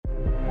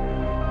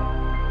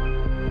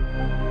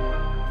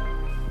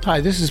Hi,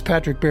 this is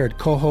Patrick Baird,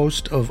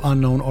 co-host of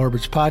Unknown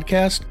Orbits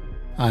podcast.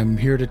 I'm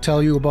here to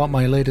tell you about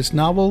my latest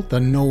novel, The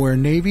Nowhere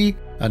Navy,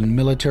 a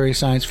military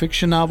science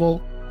fiction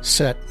novel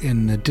set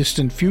in the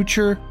distant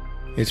future.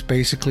 It's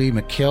basically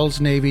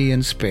McHale's Navy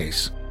in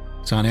space.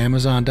 It's on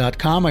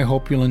Amazon.com. I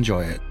hope you'll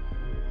enjoy it.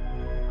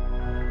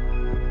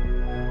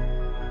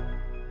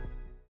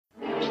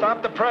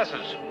 Stop the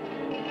presses.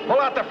 Pull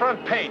out the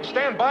front page.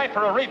 Stand by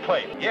for a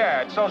replay.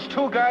 Yeah, it's those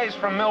two guys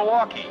from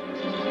Milwaukee.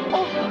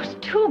 Oh, those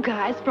two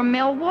guys from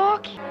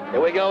Milwaukee.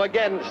 Here we go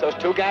again. It's those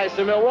two guys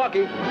from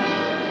Milwaukee.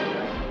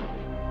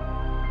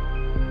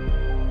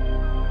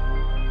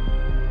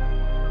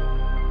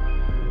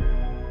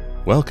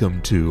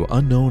 Welcome to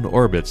Unknown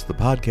Orbits, the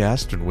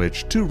podcast in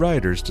which two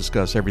writers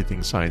discuss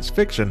everything science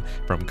fiction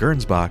from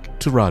Gernsback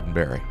to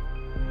Roddenberry.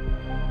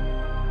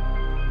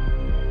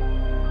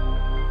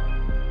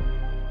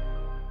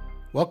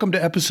 Welcome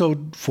to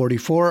episode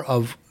 44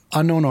 of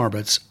Unknown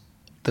Orbits,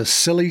 The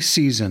Silly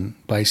Season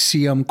by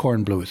C.M.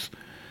 Kornbluth.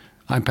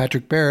 I'm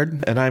Patrick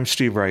Baird. And I'm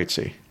Steve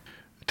Wrightsey.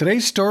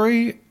 Today's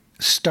story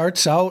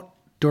starts out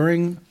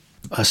during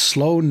a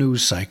slow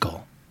news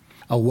cycle.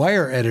 A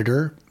wire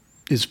editor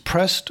is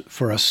pressed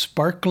for a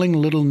sparkling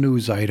little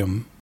news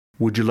item.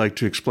 Would you like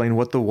to explain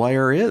what the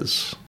wire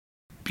is?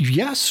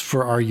 Yes,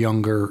 for our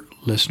younger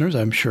listeners,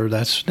 I'm sure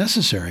that's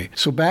necessary.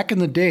 So back in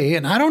the day,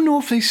 and I don't know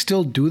if they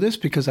still do this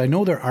because I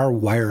know there are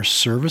wire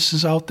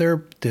services out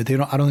there. I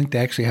don't think they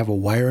actually have a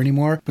wire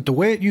anymore. But the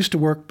way it used to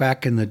work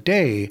back in the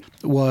day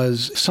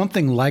was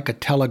something like a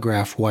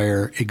telegraph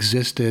wire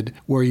existed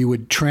where you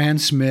would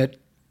transmit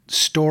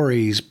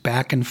stories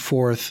back and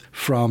forth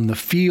from the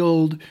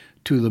field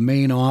to the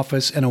main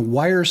office, and a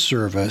wire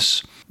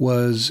service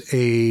was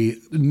a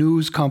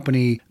news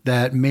company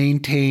that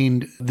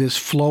maintained this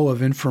flow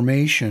of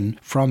information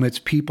from its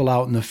people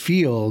out in the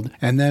field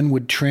and then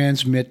would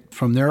transmit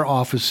from their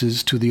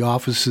offices to the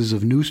offices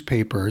of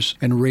newspapers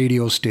and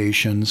radio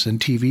stations and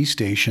TV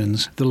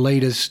stations the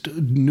latest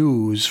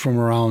news from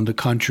around the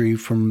country,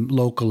 from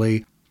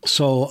locally.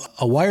 So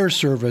a wire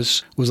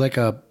service was like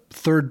a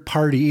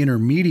third-party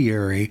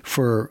intermediary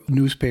for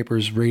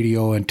newspapers,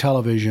 radio, and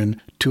television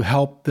to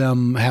help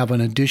them have an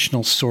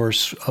additional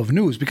source of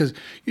news. Because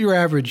your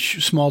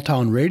average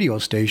small-town radio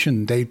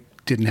station, they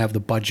didn't have the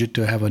budget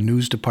to have a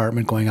news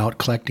department going out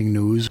collecting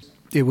news.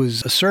 It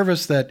was a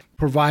service that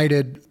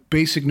provided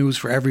basic news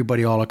for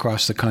everybody all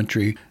across the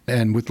country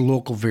and with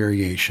local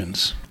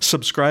variations.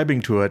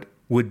 Subscribing to it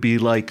would be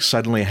like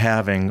suddenly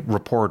having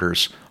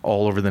reporters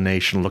all over the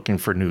nation looking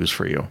for news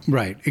for you.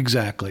 Right,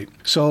 exactly.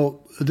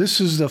 So this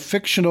is the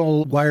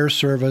fictional wire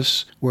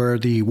service where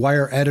the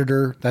wire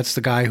editor, that's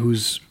the guy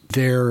who's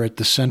there at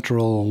the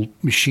central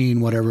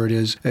machine, whatever it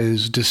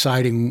is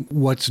deciding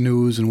what's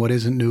news and what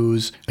isn't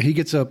news. He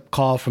gets a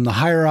call from the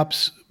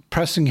higher-ups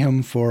pressing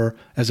him for,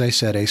 as I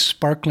said, a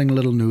sparkling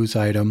little news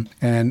item.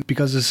 And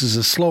because this is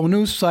a slow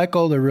news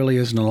cycle, there really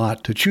isn't a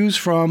lot to choose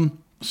from.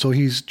 So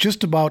he's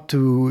just about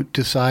to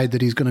decide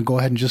that he's going to go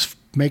ahead and just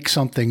make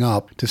something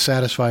up to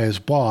satisfy his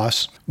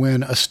boss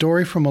when a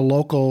story from a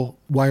local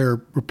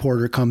wire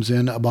reporter comes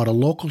in about a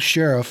local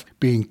sheriff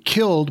being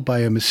killed by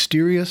a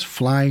mysterious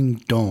flying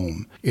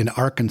dome in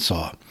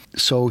Arkansas.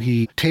 So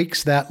he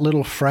takes that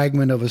little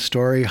fragment of a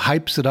story,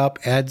 hypes it up,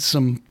 adds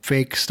some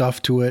fake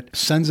stuff to it,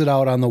 sends it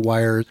out on the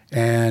wire,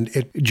 and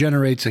it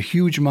generates a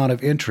huge amount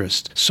of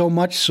interest. So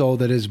much so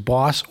that his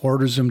boss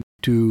orders him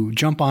to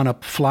jump on a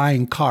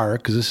flying car,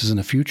 because this is in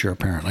the future,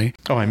 apparently.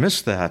 Oh, I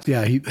missed that.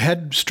 Yeah, he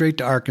head straight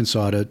to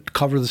Arkansas to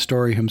cover the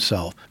story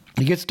himself.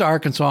 He gets to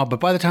Arkansas,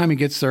 but by the time he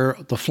gets there,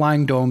 the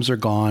flying domes are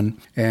gone,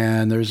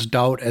 and there's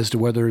doubt as to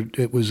whether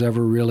it was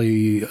ever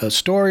really a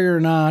story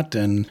or not,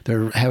 and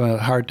they're having a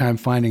hard time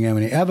finding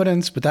any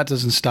evidence, but that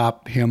doesn't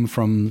stop him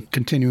from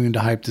continuing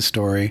to hype the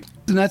story.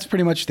 And that's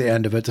pretty much the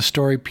end of it. The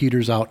story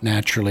peters out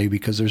naturally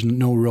because there's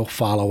no real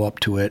follow-up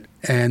to it.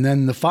 And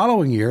then the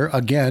following year,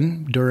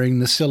 again, during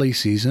the silly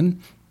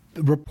season,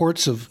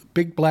 reports of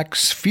big black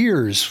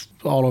spheres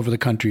all over the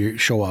country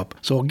show up.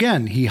 So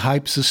again, he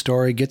hypes the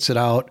story, gets it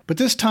out, but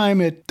this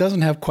time it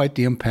doesn't have quite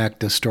the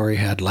impact the story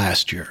had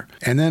last year.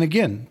 And then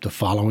again, the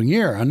following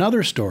year,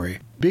 another story.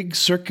 Big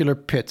circular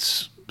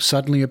pits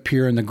suddenly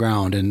appear in the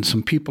ground, and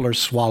some people are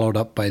swallowed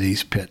up by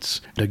these pits.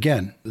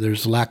 Again,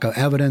 there's lack of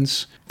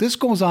evidence. This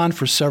goes on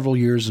for several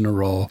years in a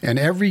row, and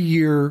every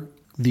year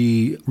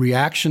the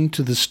reaction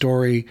to the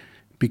story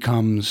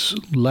becomes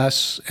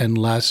less and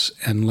less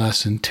and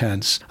less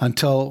intense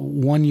until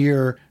one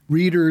year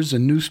readers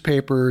and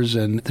newspapers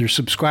and their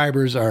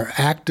subscribers are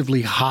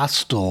actively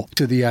hostile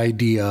to the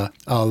idea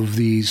of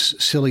these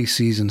silly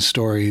season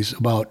stories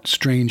about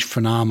strange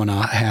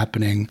phenomena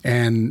happening.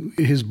 And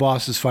his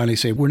bosses finally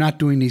say, we're not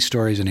doing these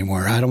stories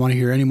anymore. I don't want to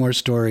hear any more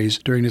stories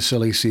during the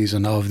silly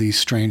season of these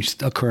strange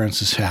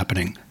occurrences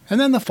happening. And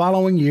then the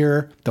following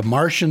year, the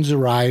Martians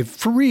arrive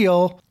for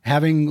real,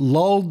 having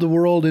lulled the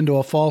world into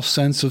a false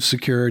sense of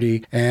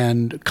security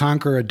and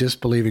conquer a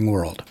disbelieving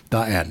world. The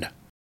end.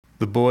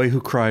 The Boy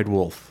Who Cried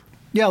Wolf.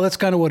 Yeah, that's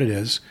kind of what it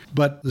is.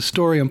 But the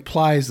story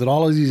implies that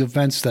all of these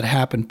events that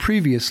happened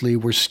previously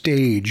were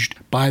staged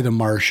by the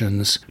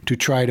Martians to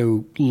try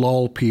to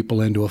lull people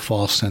into a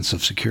false sense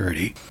of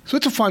security. So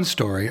it's a fun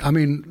story. I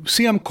mean,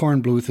 C.M.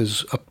 Kornbluth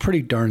is a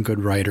pretty darn good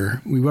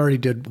writer. We already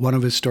did one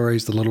of his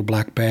stories, The Little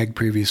Black Bag,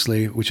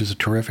 previously, which is a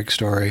terrific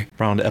story.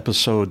 Around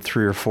episode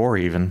 3 or 4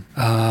 even.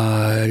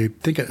 I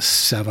think it's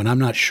 7. I'm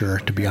not sure,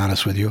 to be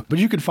honest with you. But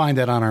you can find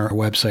that on our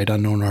website,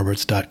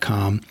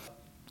 unknownorbits.com.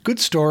 Good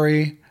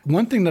story.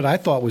 One thing that I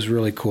thought was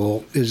really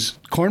cool is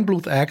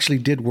Kornbluth actually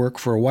did work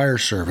for a wire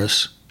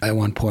service at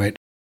one point.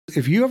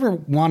 If you ever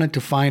wanted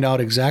to find out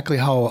exactly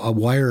how a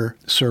wire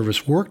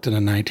service worked in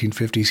the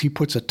 1950s, he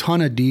puts a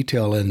ton of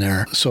detail in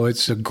there. So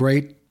it's a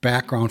great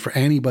background for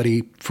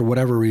anybody, for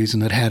whatever reason,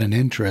 that had an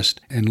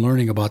interest in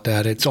learning about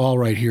that. It's all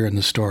right here in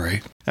the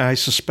story. I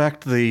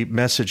suspect the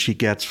message he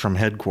gets from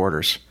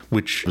headquarters,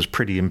 which was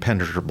pretty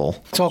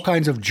impenetrable. It's all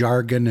kinds of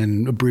jargon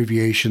and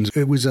abbreviations.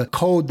 It was a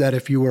code that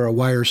if you were a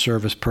wire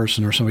service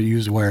person or somebody who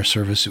used a wire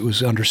service, it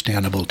was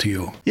understandable to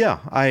you. Yeah,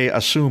 I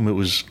assume it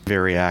was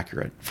very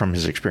accurate from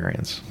his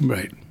experience.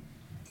 Right.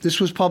 This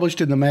was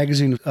published in the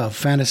magazine of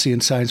Fantasy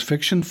and Science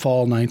Fiction, fall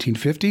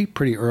 1950,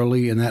 pretty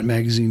early in that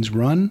magazine's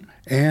run.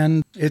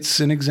 And it's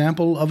an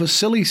example of a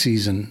silly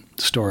season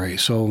story.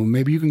 So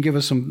maybe you can give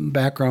us some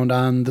background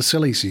on the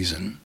silly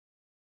season.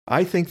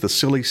 I think the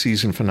silly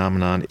season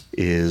phenomenon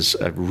is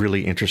a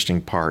really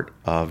interesting part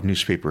of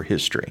newspaper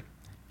history.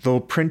 Though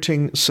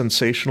printing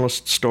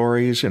sensationalist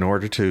stories in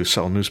order to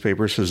sell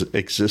newspapers has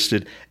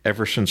existed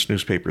ever since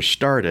newspapers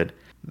started,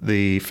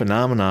 the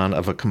phenomenon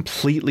of a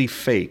completely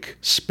fake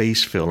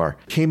space filler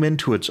came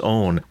into its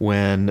own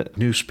when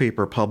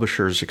newspaper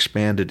publishers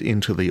expanded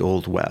into the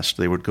Old West.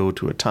 They would go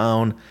to a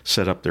town,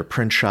 set up their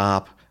print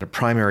shop. The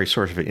primary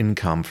source of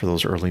income for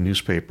those early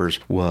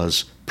newspapers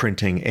was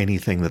printing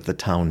anything that the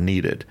town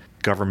needed.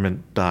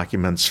 Government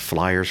documents,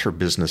 flyers for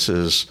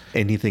businesses,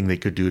 anything they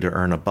could do to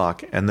earn a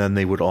buck. And then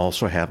they would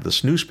also have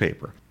this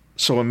newspaper.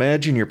 So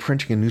imagine you're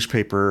printing a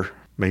newspaper,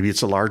 maybe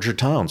it's a larger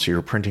town, so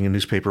you're printing a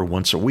newspaper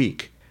once a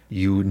week.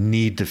 You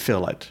need to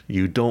fill it.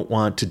 You don't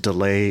want to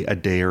delay a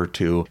day or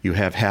two. You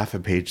have half a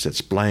page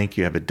that's blank.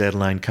 You have a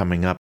deadline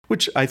coming up,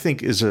 which I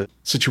think is a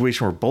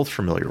situation we're both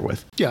familiar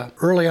with. Yeah.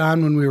 Early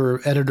on when we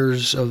were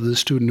editors of the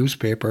student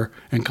newspaper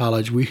in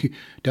college, we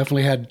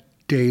definitely had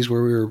days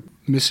where we were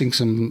missing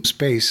some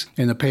space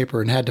in the paper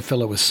and had to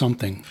fill it with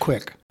something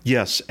quick.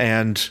 Yes,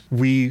 and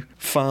we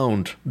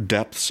found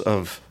depths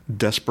of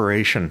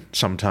desperation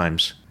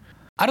sometimes.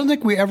 I don't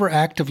think we ever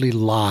actively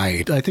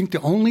lied. I think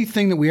the only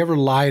thing that we ever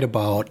lied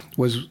about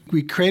was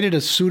we created a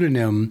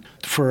pseudonym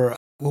for,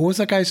 what was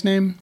that guy's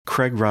name?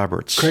 Craig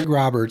Roberts. Craig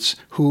Roberts,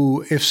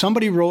 who, if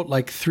somebody wrote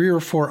like 3 or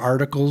 4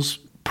 articles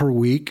per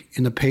week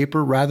in the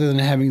paper, rather than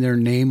having their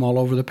name all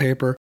over the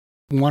paper,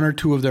 1 or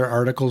 2 of their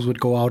articles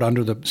would go out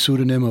under the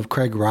pseudonym of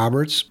Craig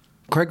Roberts.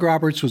 Craig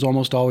Roberts was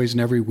almost always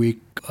in every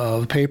week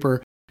of the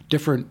paper.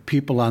 Different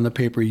people on the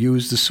paper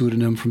used the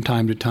pseudonym from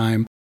time to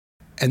time.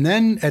 And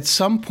then at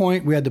some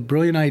point, we had the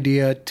brilliant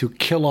idea to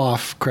kill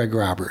off Craig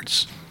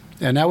Roberts.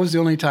 And that was the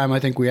only time I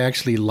think we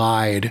actually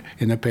lied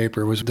in the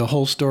paper, was the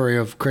whole story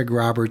of Craig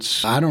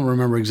Roberts. I don't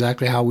remember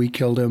exactly how we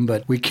killed him,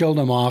 but we killed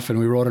him off and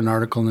we wrote an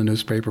article in the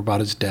newspaper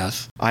about his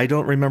death. I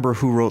don't remember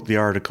who wrote the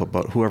article,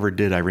 but whoever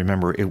did, I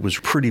remember it was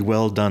pretty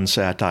well done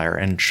satire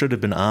and should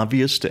have been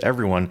obvious to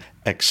everyone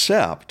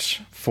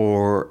except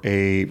for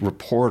a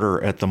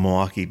reporter at the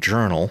Milwaukee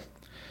Journal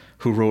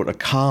who wrote a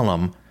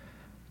column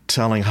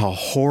telling how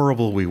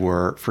horrible we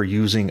were for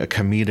using a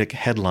comedic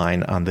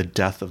headline on the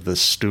death of this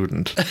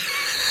student.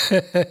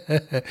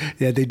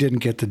 Yeah, they didn't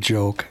get the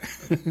joke.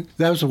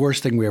 That was the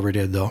worst thing we ever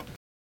did, though.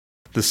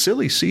 The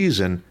silly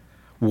season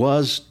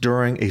was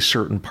during a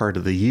certain part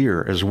of the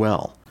year as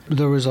well.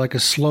 There was like a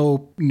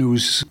slow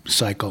news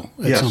cycle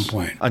at some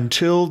point.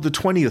 Until the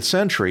 20th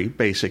century,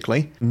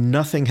 basically,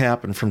 nothing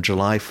happened from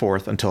July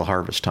 4th until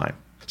harvest time.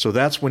 So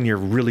that's when you're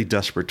really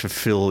desperate to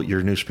fill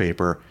your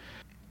newspaper.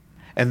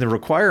 And the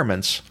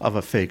requirements of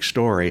a fake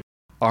story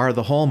are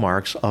the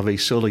hallmarks of a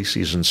silly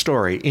season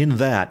story, in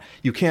that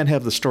you can't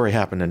have the story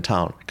happen in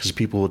town because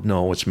people would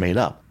know it's made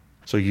up.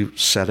 So you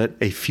set it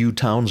a few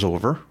towns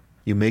over.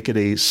 You make it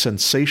a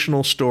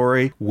sensational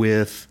story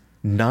with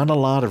not a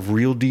lot of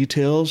real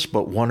details,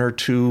 but 1 or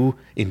 2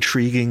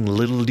 intriguing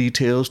little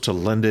details to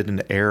lend it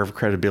an air of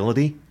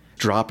credibility.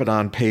 Drop it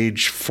on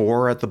page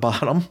 4 at the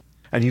bottom,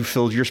 and you've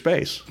filled your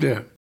space.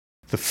 Yeah.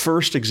 The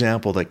first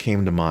example that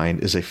came to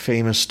mind is a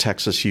famous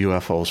Texas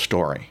UFO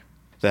story.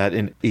 That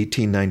in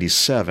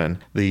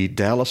 1897, the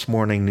Dallas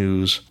Morning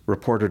News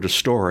reported a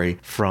story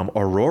from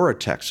Aurora,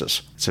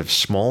 Texas. It's a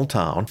small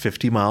town,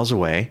 50 miles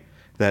away,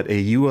 that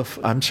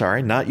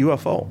not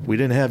UFO. We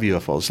didn't have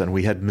UFOs then.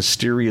 We had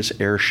mysterious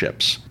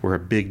airships were a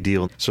big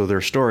deal. So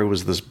their story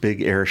was this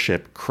big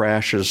airship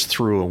crashes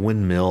through a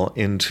windmill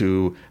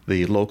into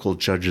the local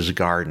judge's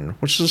garden,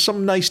 which is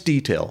some nice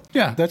detail.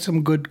 Yeah, that's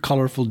some good,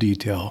 colorful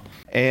detail.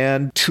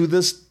 And to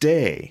this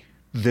day,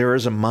 There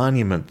is a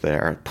monument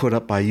there put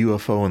up by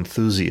UFO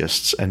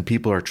enthusiasts, and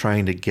people are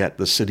trying to get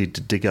the city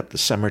to dig up the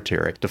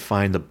cemetery to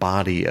find the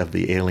body of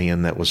the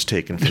alien that was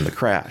taken from the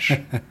crash.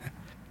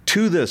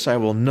 To this, I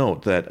will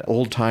note that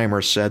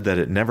old-timers said that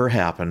it never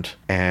happened,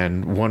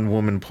 and one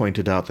woman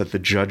pointed out that the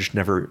judge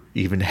never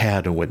even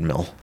had a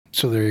windmill.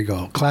 So there you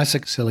go.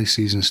 Classic silly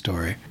season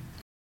story.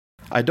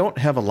 I don't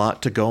have a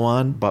lot to go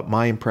on, but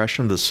my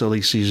impression of the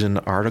silly season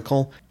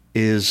article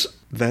is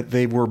that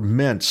they were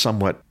meant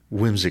somewhat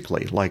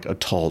whimsically, like a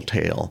tall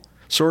tale.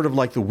 Sort of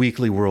like the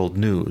Weekly World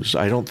News.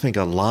 I don't think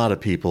a lot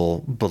of people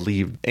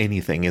believe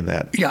anything in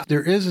that. Yeah,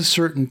 there is a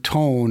certain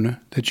tone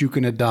that you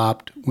can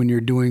adopt when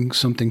you're doing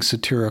something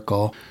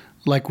satirical,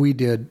 like we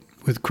did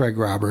with Craig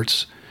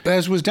Roberts.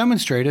 As was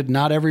demonstrated,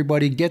 not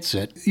everybody gets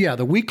it. Yeah,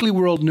 the Weekly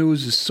World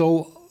News is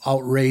so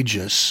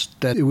outrageous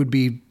that it would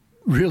be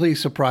really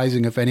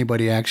surprising if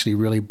anybody actually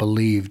really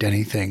believed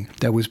anything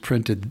that was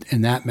printed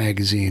in that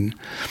magazine.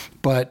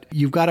 But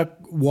you've got to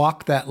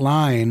walk that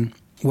line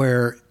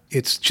where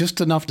it's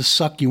just enough to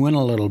suck you in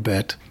a little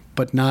bit,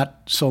 but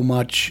not so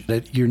much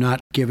that you're not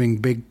giving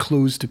big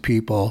clues to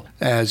people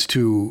as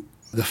to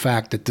the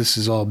fact that this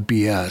is all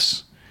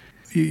BS.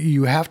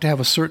 You have to have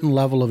a certain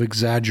level of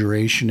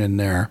exaggeration in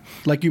there.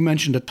 Like you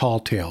mentioned, a tall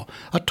tale.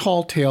 A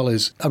tall tale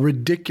is a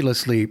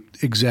ridiculously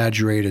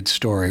exaggerated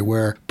story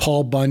where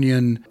Paul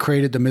Bunyan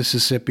created the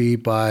Mississippi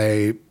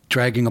by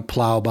dragging a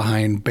plow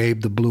behind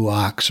Babe the Blue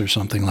Ox or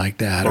something like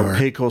that. Or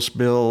Pecos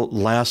Bill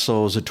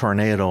lassos a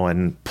tornado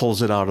and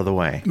pulls it out of the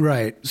way.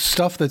 Right.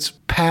 Stuff that's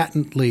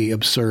patently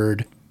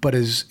absurd, but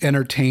is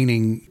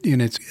entertaining in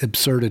its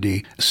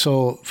absurdity.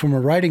 So from a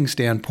writing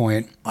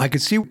standpoint, I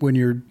could see when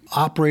you're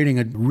operating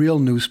a real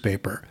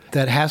newspaper,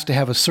 that has to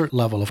have a certain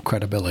level of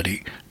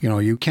credibility. You know,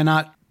 you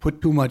cannot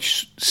put too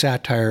much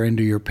satire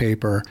into your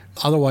paper.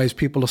 Otherwise,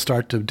 people will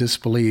start to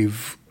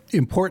disbelieve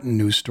important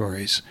news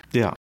stories.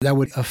 Yeah. That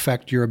would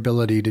affect your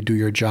ability to do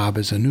your job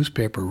as a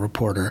newspaper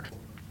reporter.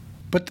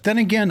 But then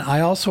again,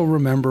 I also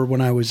remember when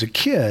I was a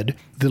kid,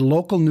 the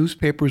local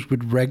newspapers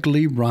would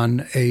regularly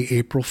run a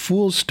April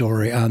Fool's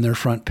story on their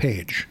front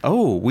page.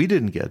 Oh, we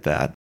didn't get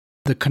that.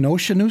 The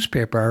Kenosha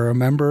newspaper, I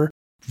remember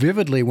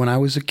vividly when I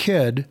was a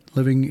kid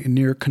living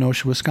near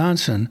Kenosha,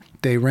 Wisconsin,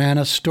 they ran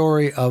a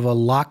story of a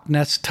Loch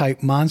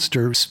Ness-type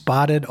monster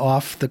spotted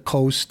off the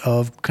coast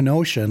of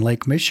Kenosha in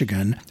Lake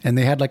Michigan, and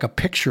they had like a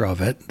picture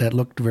of it that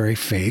looked very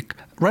fake,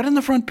 right on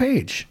the front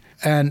page.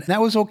 And that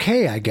was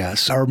okay, I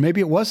guess. Or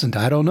maybe it wasn't.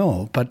 I don't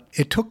know. But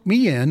it took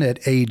me in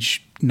at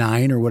age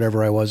 9 or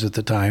whatever I was at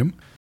the time.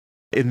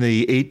 In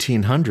the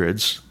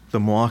 1800s, the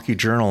Milwaukee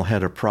Journal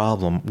had a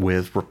problem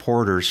with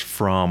reporters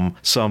from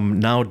some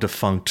now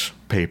defunct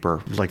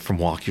paper, like from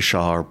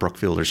Waukesha or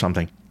Brookfield or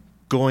something,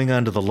 going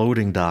onto the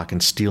loading dock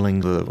and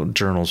stealing the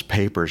journal's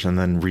papers and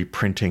then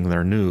reprinting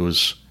their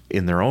news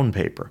in their own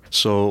paper.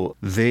 So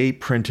they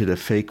printed a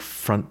fake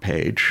front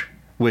page,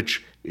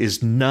 which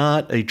is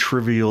not a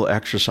trivial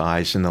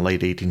exercise in the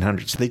late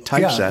 1800s. They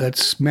typeset. Yeah,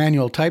 that's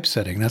manual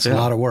typesetting. That's a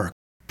lot of work.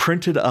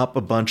 Printed up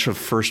a bunch of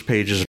first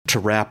pages to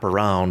wrap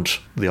around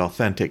the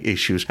authentic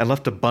issues and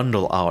left a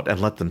bundle out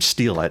and let them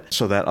steal it.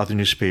 So that other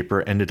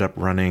newspaper ended up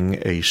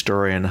running a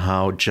story on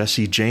how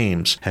Jesse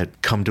James had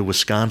come to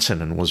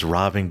Wisconsin and was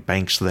robbing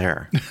banks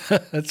there.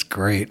 That's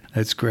great.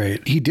 That's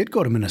great. He did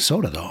go to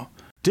Minnesota, though.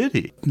 Did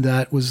he?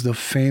 That was the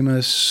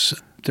famous,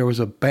 there was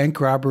a bank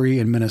robbery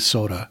in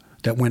Minnesota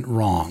that went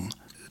wrong.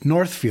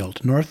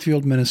 Northfield,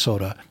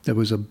 Minnesota. There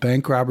was a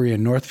bank robbery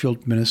in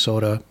Northfield,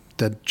 Minnesota.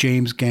 The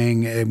James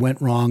gang, it went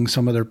wrong.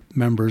 Some of their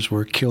members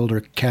were killed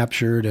or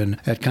captured, and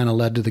that kind of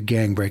led to the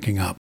gang breaking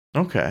up.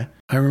 Okay.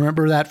 I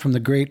remember that from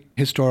the great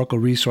historical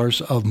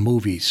resource of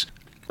movies.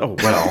 Oh,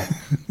 well.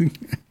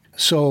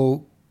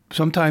 So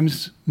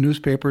sometimes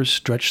newspapers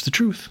stretch the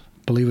truth,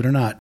 believe it or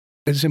not.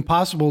 It's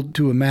impossible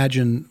to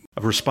imagine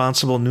a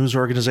responsible news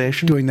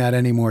organization doing that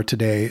anymore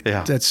today.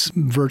 Yeah. That's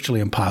virtually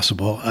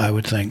impossible, I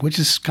would think, which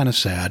is kind of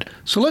sad.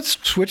 So let's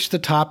switch the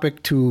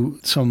topic to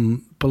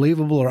some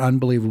believable or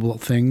unbelievable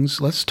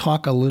things. Let's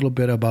talk a little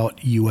bit about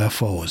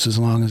UFOs, as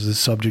long as the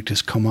subject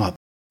has come up.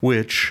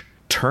 Which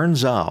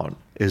turns out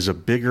is a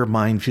bigger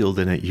minefield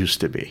than it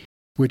used to be.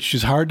 Which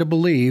is hard to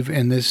believe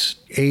in this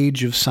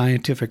age of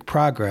scientific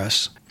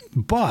progress.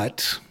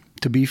 But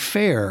to be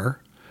fair,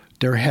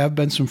 there have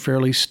been some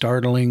fairly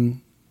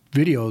startling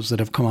videos that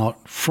have come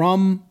out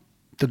from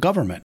the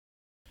government.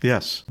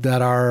 Yes.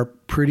 That are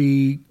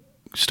pretty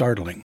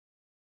startling.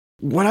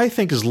 What I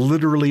think is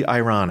literally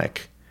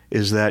ironic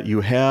is that you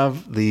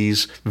have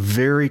these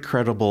very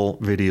credible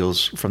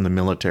videos from the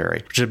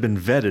military, which have been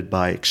vetted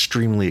by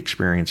extremely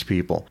experienced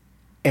people.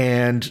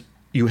 And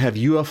you have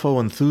UFO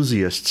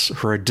enthusiasts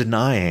who are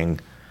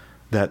denying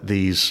that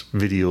these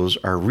videos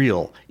are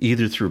real,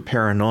 either through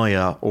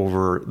paranoia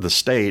over the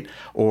state,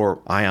 or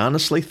I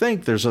honestly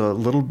think there's a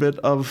little bit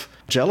of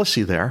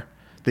jealousy there,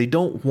 They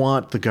don't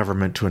want the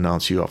government to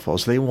announce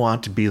UFOs. They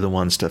want to be the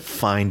ones to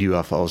find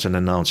UFOs and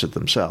announce it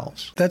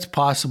themselves. That's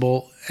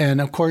possible.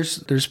 And of course,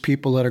 there's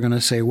people that are going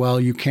to say, well,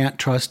 you can't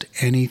trust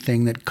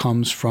anything that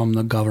comes from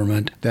the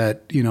government,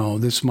 that,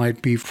 this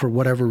might be for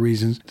whatever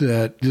reasons,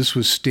 that this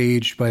was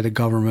staged by the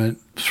government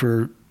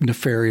for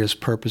nefarious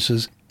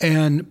purposes.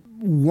 And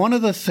one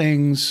of the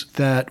things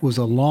that was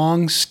a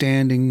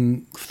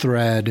long-standing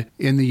thread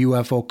in the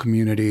UFO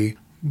community,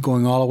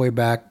 going all the way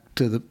back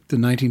to the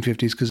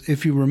 1950s, because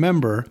if you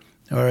remember,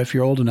 or if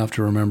you're old enough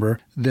to remember,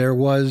 there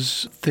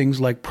was things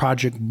like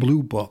Project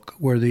Blue Book,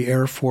 where the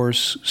Air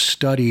Force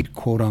studied,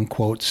 quote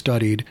unquote,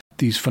 studied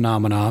these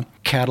phenomena,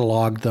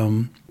 cataloged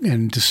them,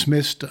 and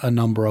dismissed a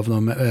number of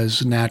them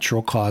as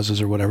natural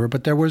causes or whatever.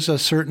 But there was a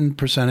certain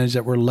percentage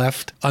that were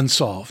left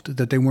unsolved,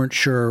 that they weren't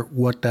sure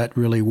what that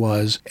really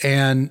was.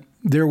 And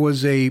there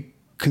was a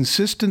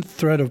consistent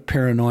thread of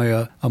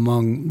paranoia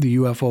among the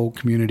UFO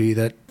community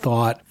that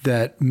thought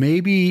that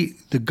maybe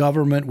the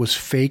government was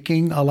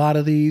faking a lot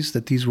of these,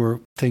 that these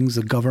were things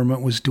the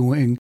government was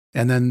doing,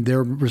 and then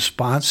their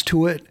response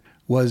to it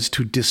was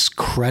to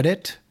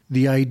discredit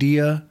the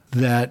idea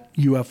that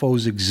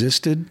UFOs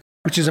existed,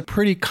 which is a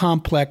pretty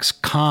complex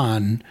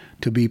con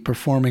to be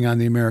performing on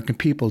the American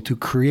people, to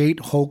create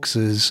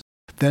hoaxes,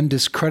 then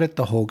discredit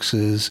the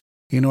hoaxes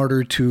in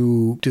order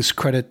to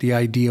discredit the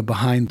idea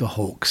behind the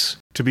hoax.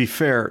 To be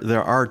fair,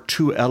 there are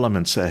two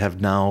elements that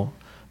have now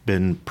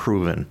been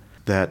proven.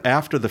 That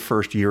after the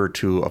first year or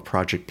two of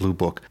Project Blue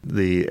Book,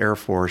 the Air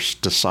Force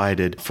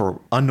decided, for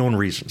unknown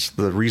reasons,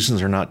 the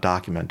reasons are not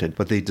documented,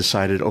 but they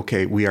decided,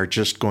 okay, we are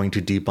just going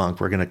to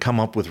debunk. We're going to come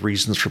up with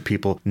reasons for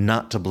people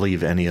not to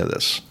believe any of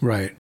this.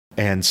 Right.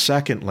 And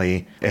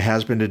secondly, it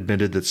has been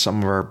admitted that some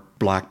of our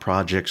black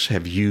projects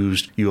have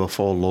used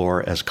UFO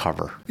lore as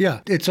cover. Yeah,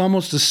 it's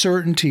almost a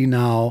certainty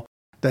now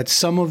that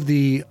some of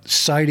the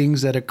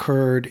sightings that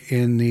occurred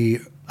in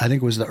I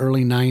think it was the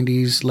early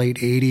 90s, late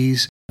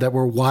 80s, that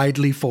were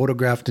widely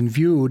photographed and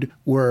viewed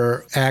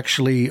were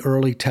actually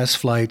early test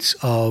flights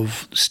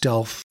of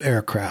stealth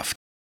aircraft.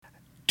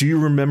 Do you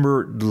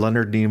remember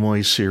Leonard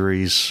Nimoy's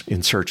series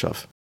In Search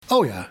Of?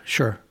 Oh, yeah,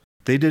 sure.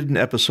 They did an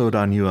episode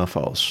on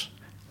UFOs.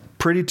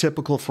 Pretty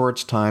typical for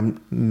its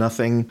time.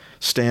 Nothing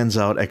stands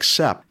out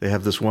except they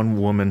have this one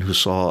woman who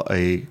saw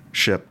a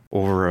ship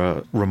over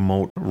a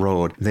remote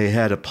road. They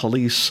had a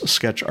police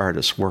sketch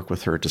artist work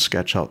with her to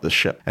sketch out the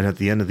ship. And at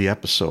the end of the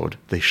episode,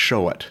 they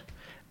show it.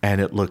 And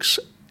it looks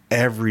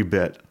every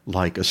bit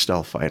like a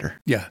stealth fighter.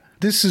 Yeah.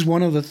 This is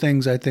one of the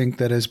things I think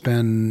that has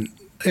been,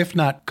 if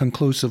not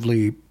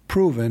conclusively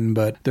proven,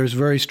 but there's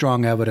very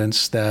strong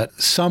evidence that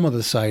some of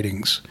the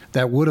sightings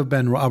that would have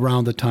been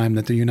around the time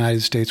that the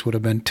United States would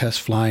have been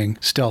test flying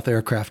stealth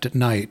aircraft at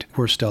night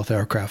were stealth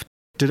aircraft.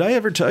 Did I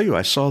ever tell you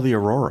I saw the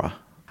Aurora?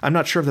 I'm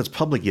not sure if that's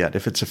public yet,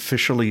 if it's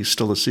officially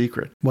still a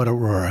secret. What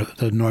Aurora?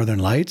 The Northern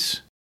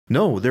Lights?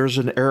 No, there's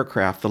an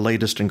aircraft, the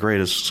latest and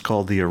greatest, it's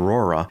called the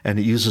Aurora, and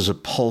it uses a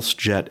pulse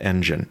jet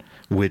engine,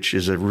 which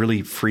is a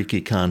really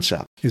freaky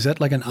concept. Is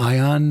that like an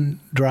ion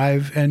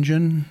drive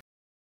engine?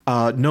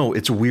 No,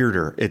 it's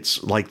weirder.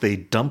 It's like they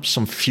dump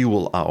some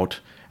fuel out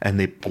and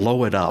they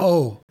blow it up.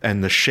 Oh.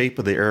 And the shape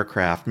of the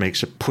aircraft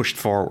makes it pushed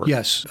forward.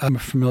 Yes, I'm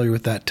familiar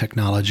with that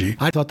technology.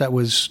 I thought that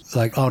was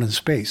like out in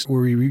space.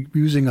 Were we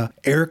using an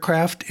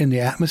aircraft in the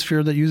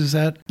atmosphere that uses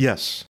that?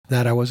 Yes.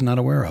 That I was not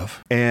aware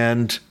of.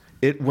 And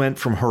it went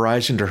from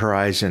horizon to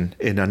horizon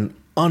in an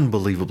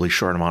unbelievably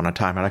short amount of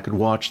time. And I could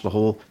watch the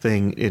whole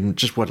thing in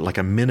just, like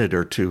a minute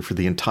or two for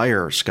the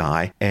entire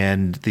sky.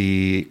 And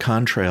the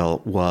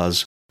contrail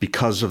was,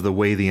 because of the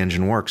way the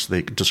engine works,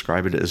 they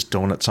describe it as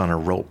donuts on a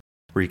rope,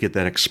 where you get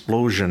that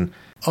explosion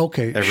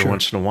every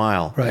once in a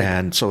while. Right.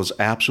 And so it's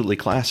absolutely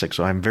classic.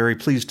 So I'm very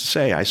pleased to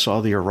say I saw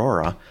the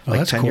Aurora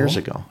 10 years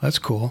ago. That's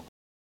cool.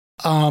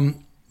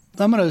 I'm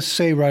going to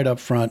say right up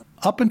front,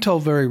 up until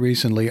very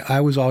recently,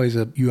 I was always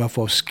a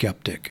UFO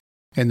skeptic.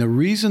 And the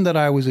reason that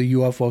I was a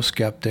UFO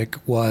skeptic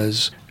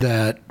was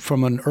that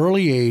from an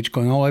early age,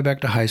 going all the way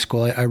back to high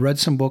school, I read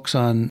some books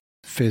on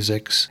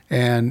physics.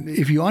 And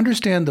if you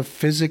understand the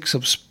physics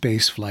of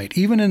spaceflight,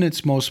 even in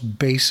its most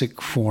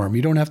basic form,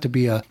 you don't have to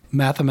be a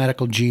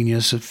mathematical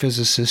genius, a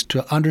physicist,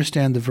 to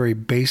understand the very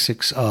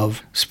basics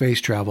of space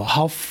travel,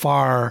 how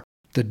far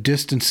the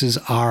distances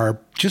are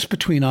just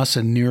between us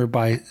and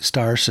nearby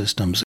star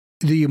systems.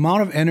 The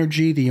amount of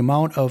energy, the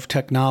amount of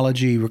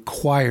technology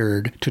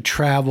required to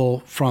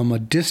travel from a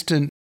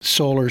distant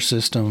solar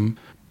system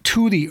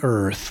to the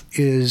Earth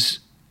is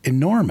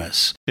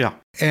enormous. Yeah.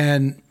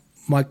 And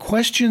my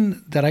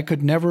question that I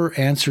could never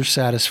answer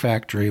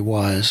satisfactorily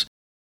was,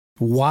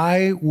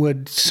 why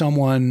would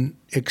someone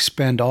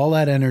expend all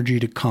that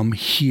energy to come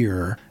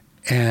here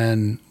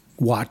and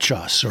watch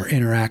us or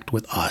interact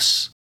with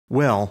us?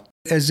 Well,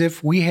 as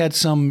if we had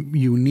some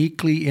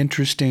uniquely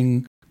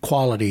interesting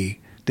quality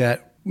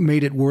that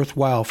made it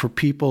worthwhile for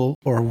people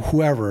or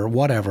whoever,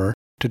 whatever,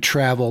 to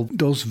travel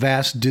those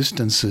vast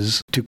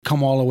distances to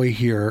come all the way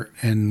here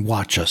and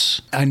watch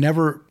us. I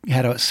never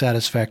had a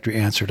satisfactory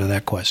answer to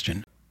that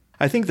question.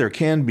 I think there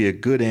can be a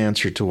good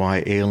answer to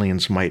why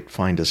aliens might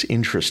find us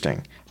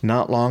interesting,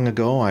 Not long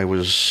ago, I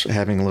was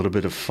having a little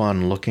bit of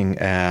fun looking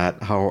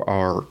at how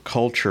our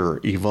culture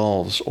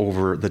evolves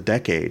over the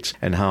decades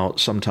and how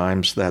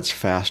sometimes that's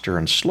faster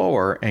and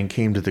slower, and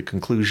came to the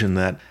conclusion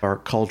that our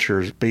culture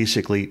is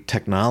basically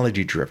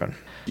technology-driven.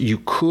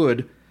 You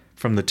could,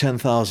 from the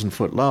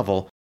 10,000-foot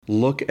level,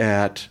 look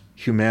at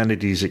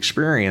humanity's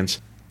experience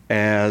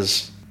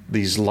as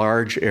these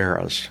large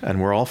eras,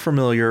 and we're all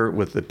familiar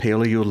with the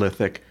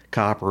Paleolithic,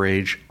 Copper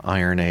Age,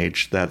 Iron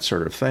Age, that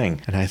sort of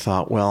thing. And I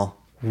thought, well,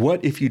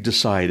 what if you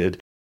decided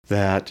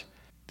that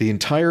the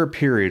entire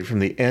period from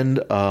the end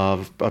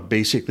of a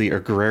basically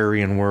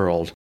agrarian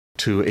world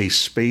to a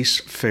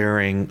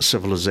space-faring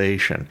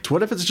civilization, so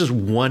what if it's just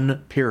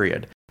one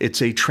period?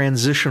 It's a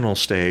transitional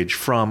stage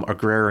from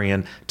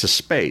agrarian to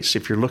space.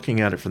 If you're looking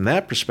at it from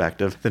that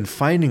perspective, then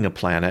finding a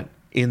planet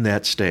in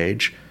that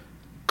stage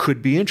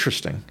could be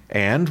interesting.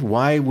 And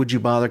why would you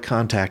bother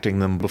contacting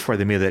them before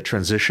they made that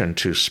transition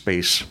to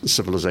space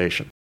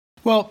civilization?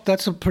 Well,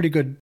 that's a pretty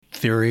good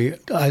theory.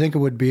 I think it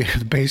would be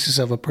the basis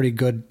of a pretty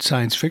good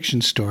science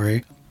fiction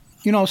story.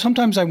 You know,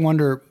 sometimes I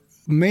wonder,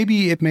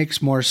 maybe it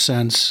makes more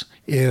sense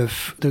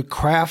if the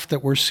craft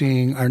that we're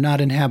seeing are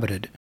not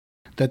inhabited,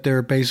 that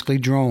they're basically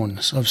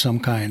drones of some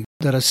kind,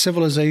 that a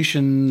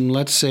civilization,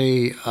 let's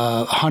say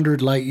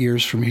 100 light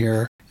years from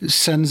here,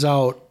 sends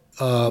out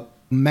a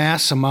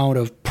mass amount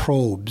of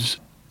probes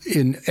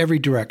in every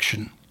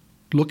direction,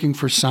 looking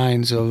for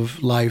signs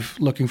of life,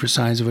 looking for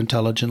signs of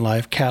intelligent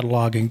life,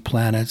 cataloging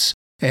planets.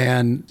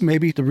 And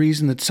maybe the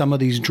reason that some of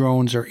these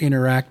drones are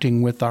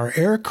interacting with our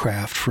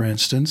aircraft, for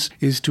instance,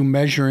 is to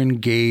measure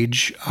and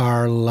gauge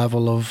our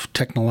level of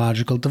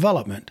technological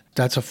development.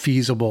 That's a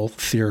feasible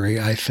theory,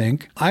 I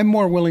think. I'm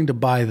more willing to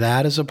buy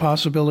that as a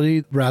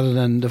possibility rather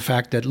than the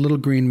fact that little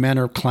green men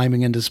are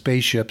climbing into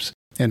spaceships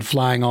and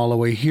flying all the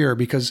way here,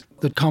 because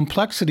the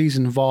complexities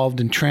involved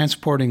in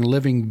transporting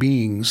living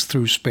beings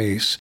through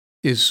space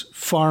is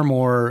far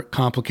more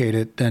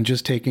complicated than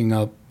just taking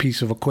a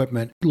piece of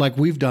equipment like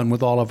we've done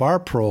with all of our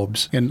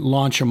probes and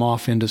launch them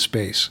off into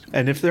space.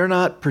 And if they're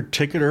not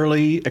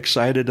particularly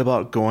excited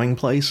about going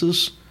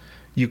places,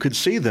 you could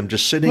see them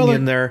just sitting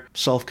in their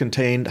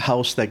self-contained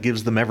house that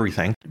gives them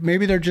everything.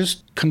 Maybe they're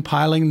just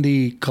compiling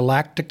the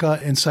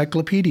Galactica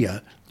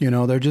Encyclopedia. You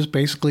know, they're just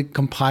basically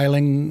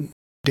compiling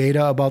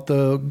data about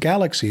the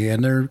galaxy,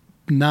 and they're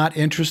not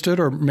interested,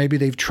 or maybe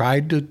they've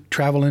tried to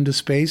travel into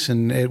space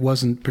and it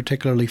wasn't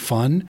particularly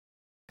fun.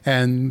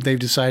 And they've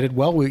decided,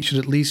 well, we should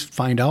at least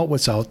find out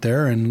what's out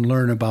there and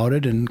learn about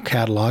it and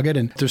catalog it.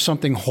 And if there's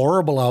something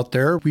horrible out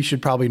there, we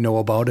should probably know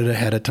about it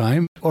ahead of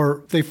time.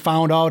 Or they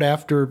found out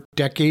after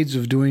decades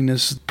of doing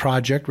this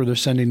project where they're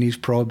sending these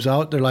probes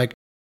out, they're like,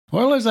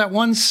 well, there's that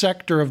one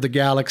sector of the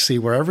galaxy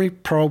where every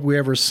probe we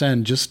ever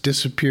send just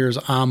disappears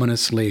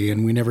ominously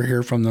and we never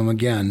hear from them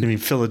again. You mean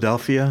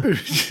Philadelphia?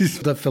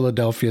 The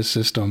Philadelphia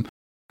system.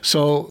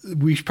 So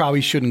we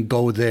probably shouldn't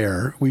go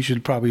there. We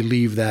should probably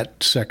leave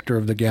that sector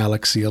of the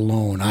galaxy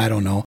alone. I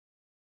don't know.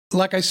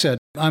 Like I said,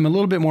 I'm a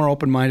little bit more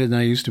open-minded than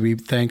I used to be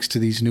thanks to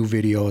these new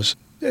videos.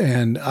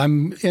 And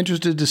I'm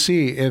interested to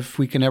see if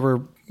we can ever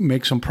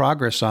make some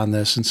progress on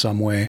this in some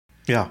way.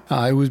 Yeah.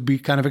 It would be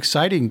kind of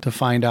exciting to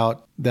find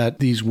out that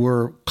these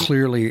were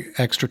clearly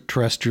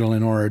extraterrestrial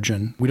in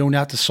origin. We don't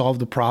have to solve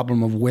the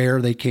problem of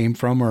where they came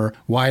from or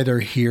why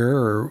they're here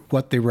or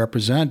what they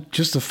represent.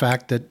 Just the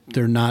fact that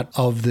they're not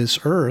of this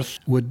Earth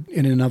would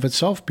in and of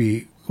itself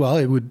be, well,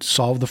 it would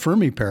solve the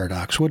Fermi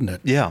paradox, wouldn't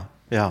it? Yeah,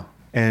 yeah.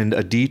 And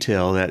a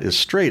detail that is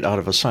straight out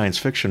of a science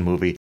fiction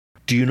movie.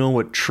 Do you know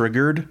what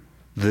triggered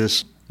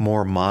this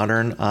more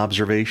modern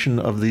observation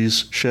of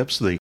these ships?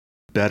 The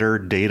better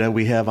data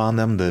we have on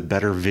them, the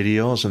better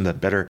videos and the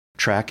better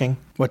tracking?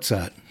 What's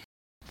that?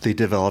 They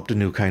developed a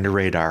new kind of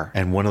radar,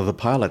 and one of the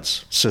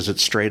pilots says it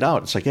straight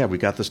out. It's like, yeah, we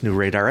got this new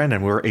radar in,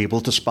 and we're able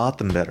to spot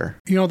them better.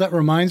 You know, that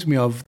reminds me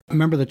of,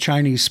 remember the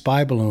Chinese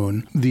spy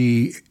balloon?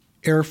 The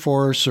Air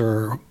Force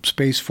or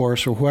Space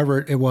Force or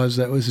whoever it was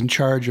that was in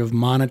charge of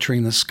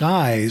monitoring the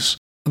skies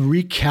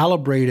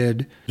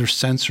recalibrated their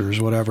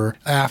sensors, whatever,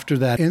 after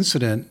that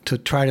incident to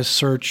try to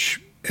search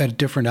at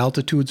different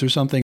altitudes or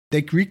something.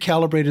 They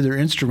recalibrated their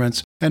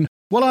instruments and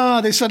voila,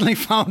 they suddenly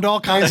found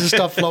all kinds of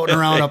stuff floating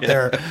around up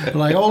there.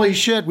 Like, holy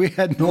shit, we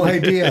had no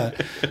idea.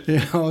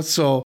 You know,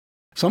 so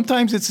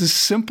sometimes it's as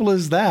simple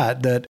as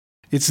that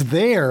it's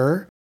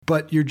there,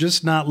 but you're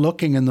just not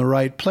looking in the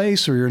right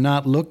place or you're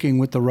not looking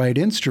with the right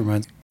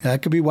instrument.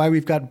 That could be why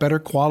we've got better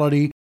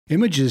quality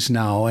images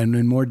now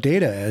and more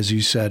data, as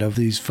you said, of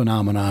these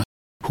phenomena.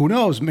 Who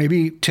knows,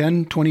 maybe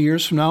 10, 20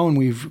 years from now, and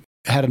we've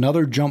had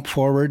another jump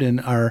forward in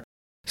our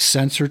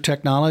sensor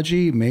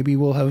technology, maybe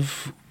we'll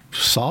have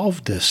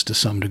solved this to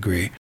some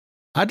degree.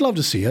 I'd love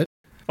to see it.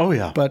 Oh,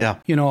 yeah.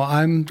 But, you know,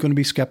 I'm going to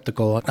be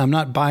skeptical. I'm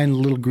not buying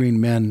little green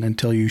men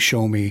until you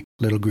show me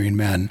little green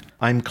men.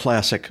 I'm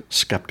classic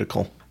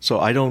skeptical.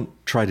 So I don't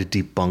try to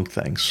debunk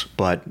things,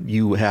 but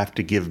you have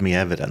to give me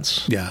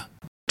evidence. Yeah.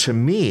 To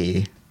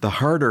me, the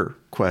harder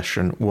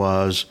question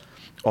was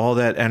all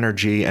that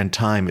energy and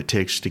time it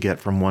takes to get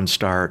from one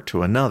star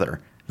to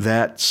another.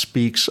 that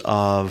speaks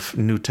of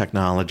new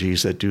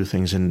technologies that do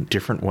things in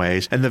different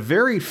ways. And the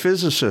very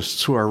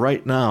physicists who are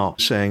right now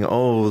saying,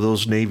 oh,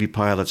 those Navy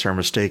pilots are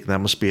mistaken, that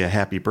must be a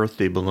happy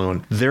birthday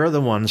balloon, they're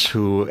the ones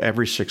who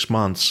every 6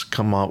 months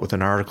come out with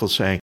an article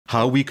saying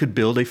how we could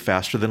build a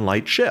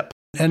faster-than-light ship.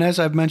 And as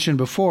I've mentioned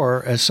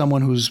before, as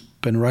someone who's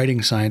been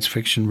writing science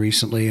fiction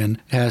recently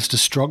and has to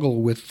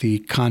struggle with the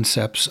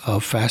concepts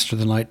of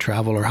faster-than-light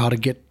travel or how to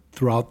get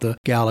throughout the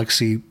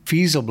galaxy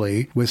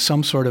feasibly with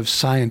some sort of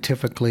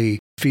scientifically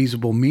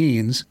feasible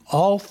means,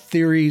 all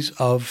theories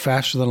of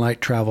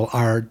faster-than-light travel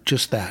are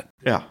just that.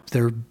 Yeah.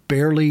 They're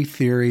barely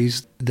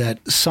theories that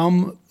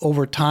some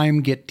over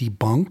time get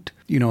debunked.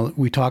 You know,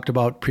 we talked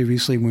about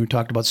previously when we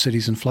talked about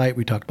cities in flight,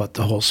 we talked about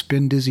the whole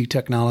spin dizzy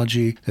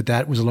technology,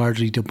 that was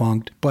largely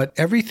debunked. But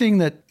everything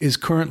that is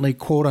currently,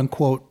 quote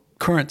unquote,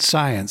 current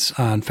science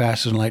on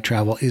faster-than-light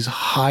travel is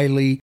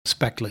highly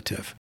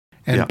speculative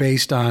and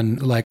based on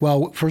like,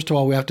 well, first of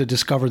all, we have to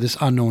discover this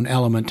unknown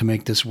element to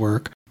make this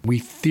work. We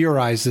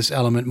theorize this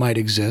element might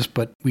exist,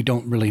 but we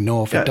don't really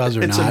know if it does or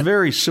not. It's a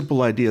very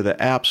simple idea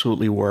that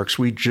absolutely works.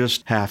 We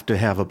just have to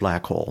have a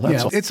black hole.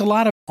 That's all. It's a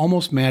lot of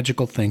almost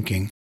magical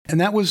thinking.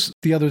 And that was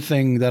the other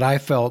thing that I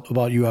felt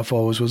about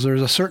UFOs was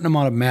there's a certain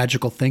amount of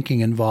magical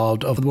thinking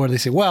involved of where they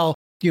say, well,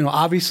 you know,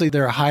 obviously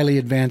they're a highly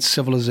advanced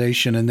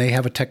civilization and they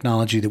have a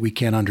technology that we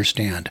can't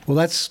understand. Well,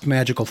 that's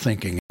magical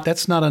thinking.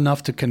 That's not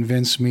enough to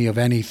convince me of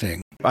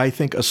anything. I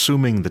think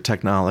assuming the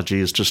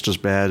technology is just as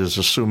bad as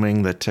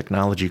assuming that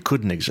technology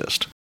couldn't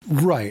exist.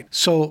 Right.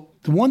 So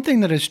the one thing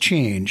that has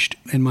changed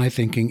in my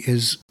thinking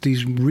is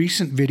these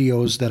recent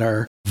videos that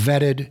are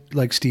vetted,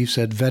 like Steve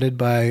said, vetted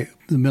by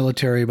the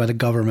military, by the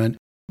government,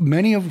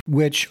 many of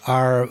which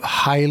are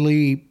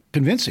highly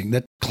convincing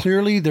that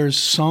clearly there's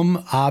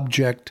some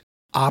object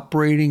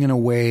operating in a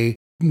way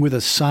with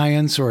a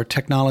science or a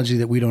technology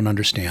that we don't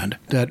understand,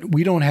 that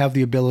we don't have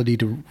the ability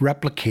to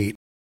replicate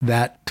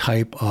that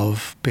type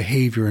of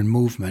behavior and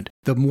movement.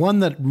 The one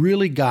that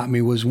really got me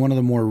was one of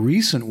the more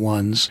recent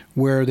ones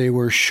where they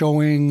were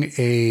showing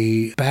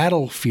a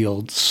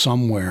battlefield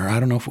somewhere. I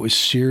don't know if it was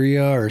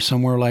Syria or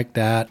somewhere like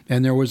that.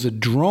 And there was a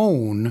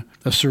drone,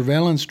 a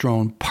surveillance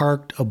drone,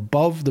 parked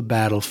above the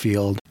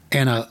battlefield,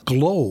 and a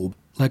globe,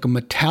 like a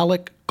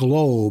metallic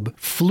globe,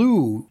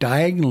 flew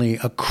diagonally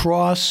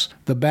across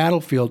the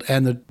battlefield,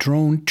 and the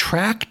drone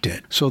tracked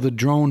it. So the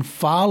drone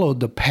followed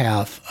the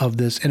path of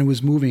this, and it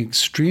was moving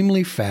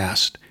extremely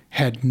fast,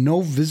 had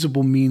no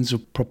visible means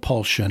of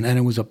propulsion, and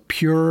it was a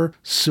pure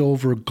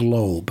silver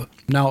globe.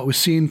 Now, it was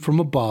seen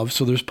from above,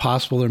 so there's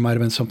possible there might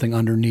have been something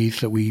underneath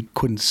that we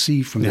couldn't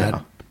see from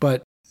that.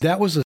 But that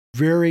was a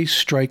very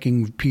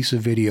striking piece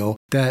of video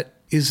that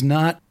is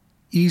not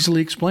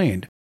easily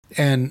explained.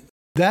 And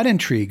that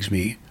intrigues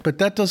me, but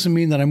that doesn't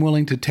mean that I'm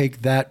willing to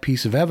take that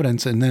piece of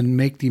evidence and then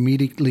make the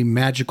immediately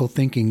magical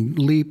thinking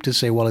leap to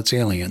say, well, it's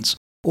aliens.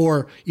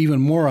 Or even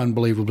more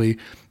unbelievably,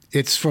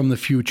 it's from the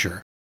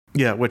future.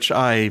 Yeah, which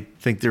I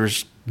think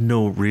there's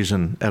no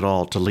reason at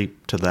all to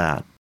leap to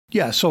that.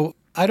 Yeah, so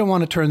I don't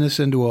want to turn this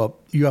into a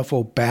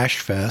UFO bash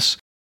fest.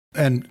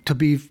 And to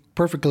be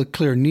perfectly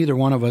clear, neither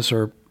one of us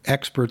are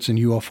experts in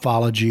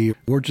ufology.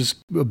 We're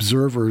just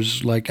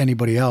observers like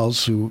anybody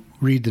else who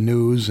read the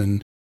news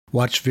and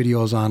watch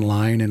videos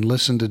online and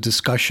listen to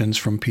discussions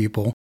from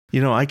people.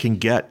 You know, I can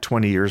get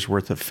 20 years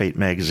worth of Fate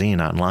magazine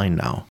online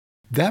now.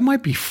 That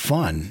might be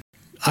fun.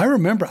 I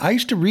remember I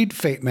used to read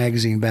Fate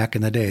magazine back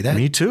in the day.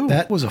 Me too.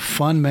 That was a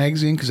fun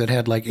magazine because it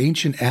had like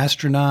ancient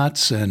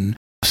astronauts and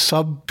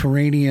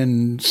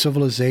subterranean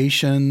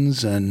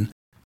civilizations. And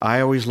I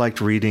always liked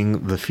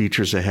reading the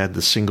features that had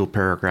the single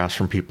paragraphs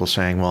from people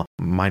saying, well,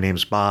 my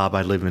name's Bob,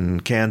 I live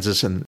in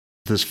Kansas, and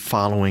this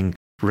following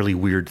really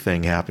weird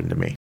thing happened to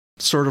me.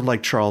 Sort of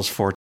like Charles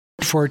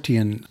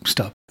Fortian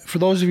stuff. For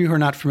those of you who are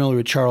not familiar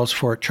with Charles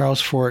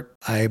Fort,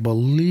 I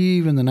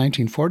believe in the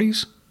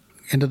 1940s,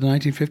 into the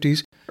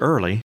 1950s.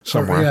 Early,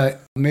 somewhere. Yeah,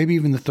 maybe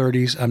even the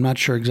 30s. I'm not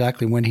sure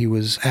exactly when he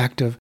was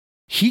active.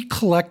 He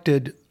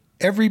collected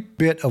every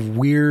bit of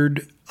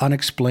weird,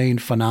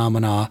 unexplained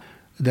phenomena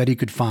that he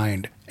could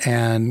find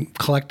and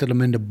collected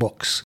them into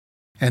books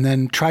and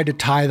then tried to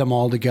tie them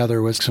all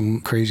together with some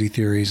crazy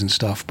theories and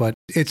stuff. But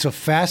it's a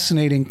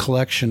fascinating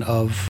collection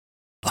of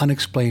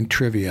unexplained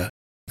trivia,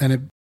 and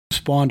it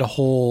spawned a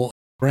whole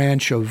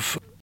branch of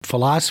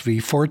philosophy,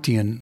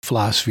 Fortean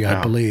philosophy,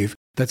 I believe,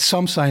 that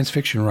some science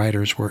fiction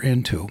writers were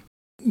into.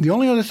 The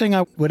only other thing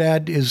I would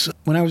add is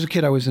when I was a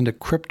kid, I was into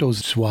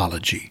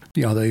cryptozoology.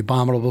 You know, the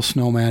abominable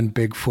snowman,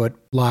 Bigfoot,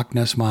 Loch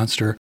Ness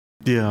Monster.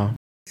 Yeah.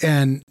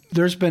 And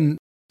there's been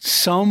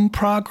some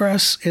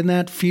progress in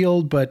that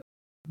field, but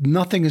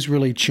nothing has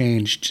really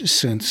changed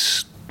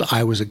since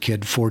I was a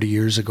kid 40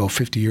 years ago,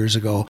 50 years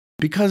ago,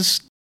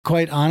 because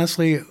quite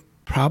honestly,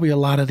 probably a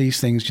lot of these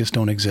things just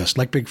don't exist,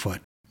 like Bigfoot.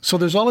 So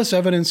there's all this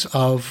evidence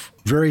of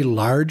very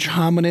large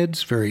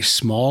hominids, very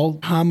small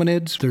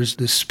hominids. There's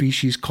this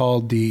species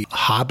called the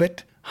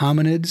hobbit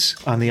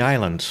hominids. On the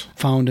islands.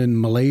 Found in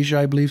Malaysia,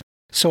 I believe.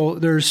 So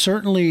there's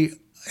certainly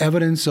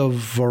evidence of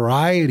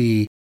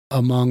variety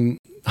among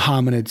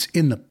hominids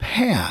in the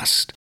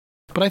past.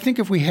 But I think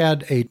if we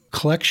had a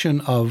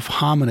collection of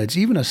hominids,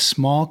 even a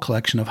small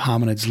collection of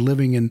hominids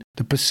living in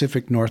the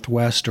Pacific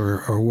Northwest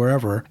or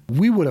wherever,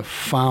 we would have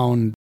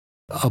found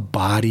a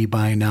body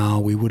by now.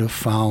 We would have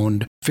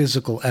found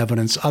physical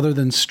evidence other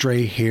than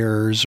stray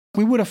hairs.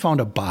 We would have found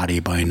a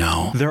body by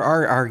now. There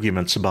are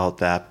arguments about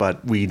that,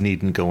 but we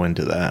needn't go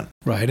into that.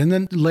 Right. And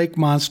then lake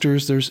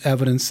monsters, there's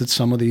evidence that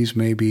some of these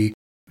may be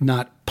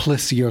not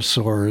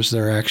plesiosaurs.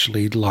 They're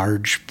actually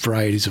large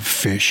varieties of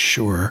fish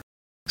or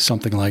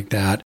something like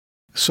that.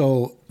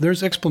 So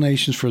there's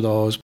explanations for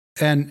those.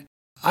 And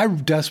I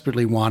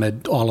desperately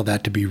wanted all of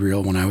that to be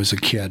real when I was a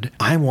kid.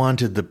 I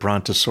wanted the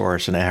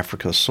Brontosaurus in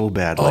Africa so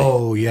badly.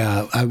 Oh,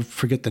 yeah. I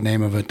forget the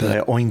name of it.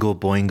 The Oingo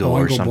Boingo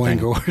or something.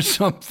 Boingo or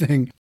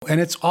something. And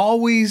it's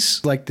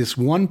always like this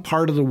one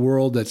part of the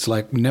world that's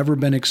like never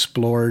been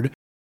explored.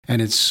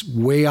 And it's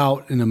way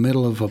out in the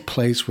middle of a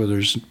place where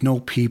there's no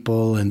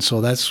people. And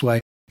so that's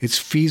why it's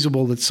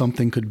feasible that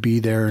something could be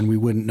there and we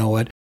wouldn't know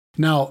it.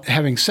 Now,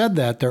 having said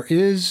that, there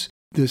is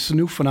this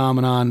new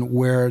phenomenon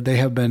where they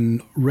have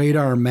been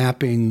radar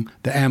mapping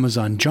the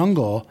Amazon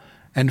jungle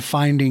and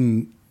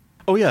finding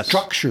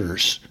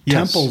structures,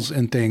 temples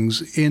and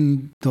things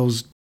in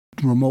those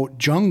remote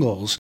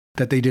jungles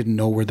that they didn't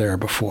know were there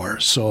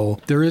before. So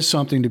there is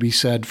something to be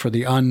said for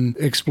the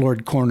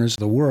unexplored corners of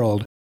the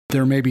world.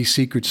 There may be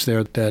secrets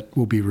there that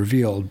will be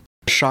revealed.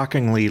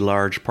 Shockingly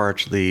large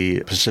parts of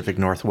the Pacific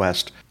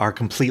Northwest are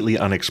completely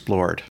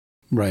unexplored.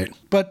 Right.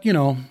 But,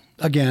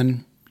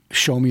 again,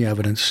 show me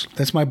evidence.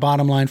 That's my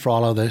bottom line for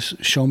all of this.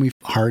 Show me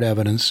hard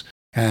evidence.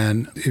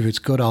 And if it's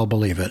good, I'll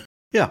believe it.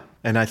 Yeah,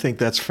 and I think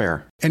that's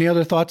fair. Any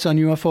other thoughts on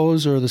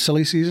UFOs or the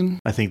silly season?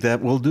 I think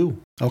that will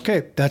do.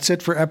 Okay, that's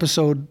it for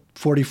episode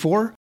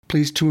 44.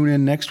 Please tune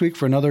in next week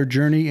for another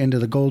journey into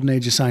the golden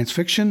age of science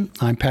fiction.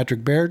 I'm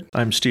Patrick Baird.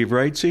 I'm Steve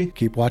Reitze.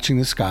 Keep watching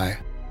the sky.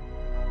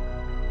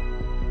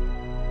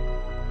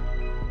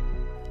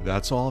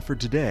 That's all for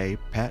today.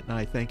 Pat and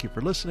I thank you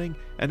for listening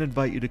and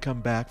invite you to come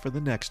back for the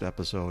next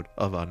episode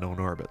of Unknown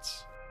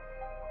Orbits.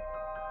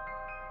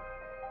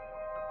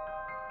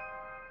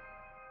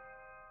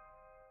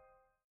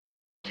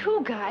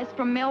 Two guys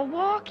from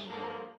Milwaukee.